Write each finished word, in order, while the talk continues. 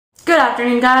Good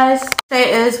afternoon, guys.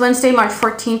 Today is Wednesday, March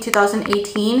 14,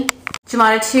 2018.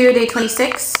 Jamada 2, day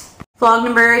 26. Vlog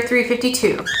number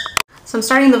 352. So I'm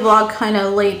starting the vlog kind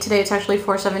of late today. It's actually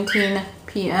 4:17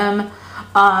 p.m.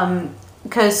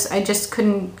 Because I just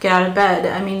couldn't get out of bed.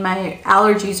 I mean, my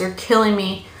allergies are killing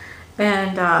me.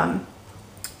 And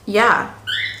yeah.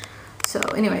 So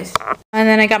anyways. And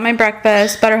then I got my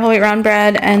breakfast, butter whole wheat round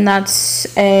bread, and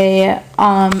that's a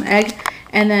egg.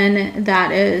 And then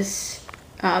that is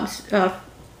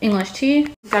English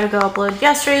tea. Gotta go upload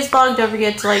yesterday's vlog. Don't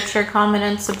forget to like, share, comment,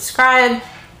 and subscribe.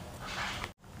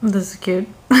 This is cute.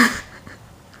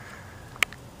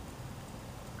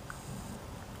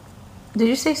 Did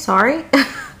you say sorry?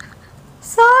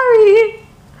 Sorry!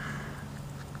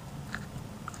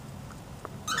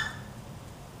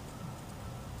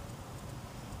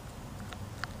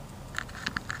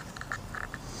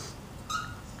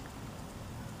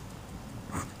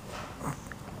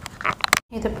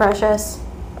 Hey, the precious.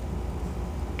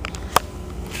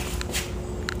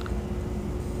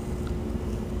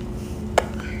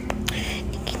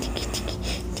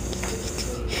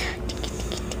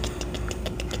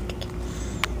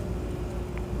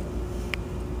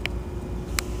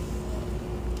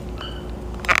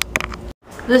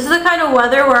 This is the kind of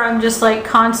weather where I'm just like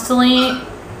constantly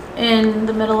in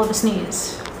the middle of a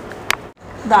sneeze.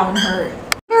 That one hurt.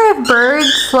 I wonder if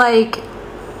birds, like,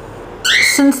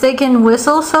 since they can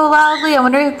whistle so loudly, I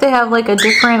wonder if they have like a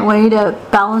different way to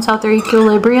balance out their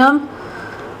equilibrium.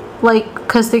 Like,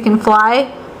 because they can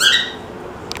fly.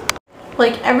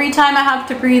 Like, every time I have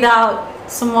to breathe out,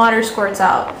 some water squirts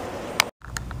out.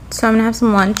 So I'm gonna have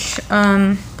some lunch.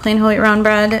 Plain whole wheat round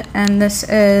bread, and this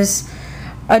is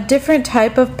a different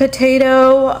type of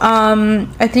potato.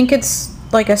 I think it's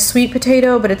like a sweet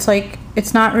potato, but it's like,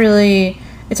 it's not really,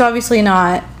 it's obviously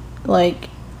not like,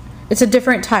 it's a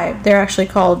different type. They're actually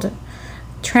called,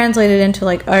 translated into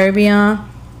like Arabian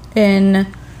in,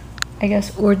 I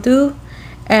guess, Urdu,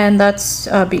 and that's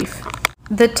beef.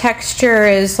 The texture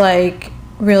is like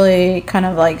really kind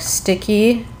of like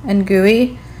sticky and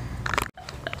gooey.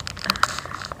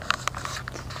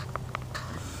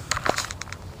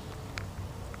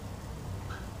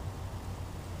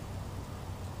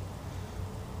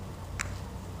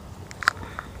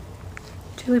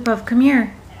 Julie Puff, come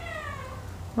here.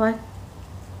 What?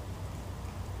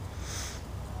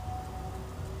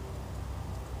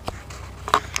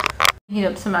 Heat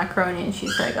up some macaroni and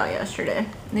cheese that I got yesterday.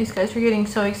 These guys are getting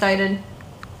so excited.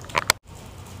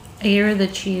 I gave her the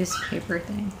cheese paper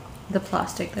thing. The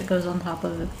plastic that goes on top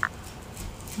of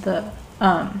the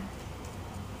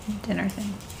dinner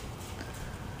thing.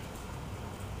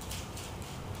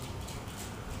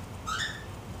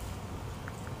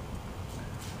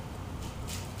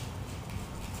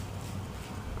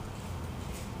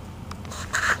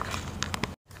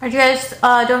 Alright, you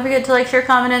guys, don't forget to like, share,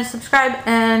 comment, and subscribe,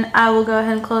 and I will go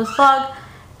ahead and close the vlog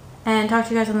and talk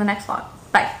to you guys on the next vlog.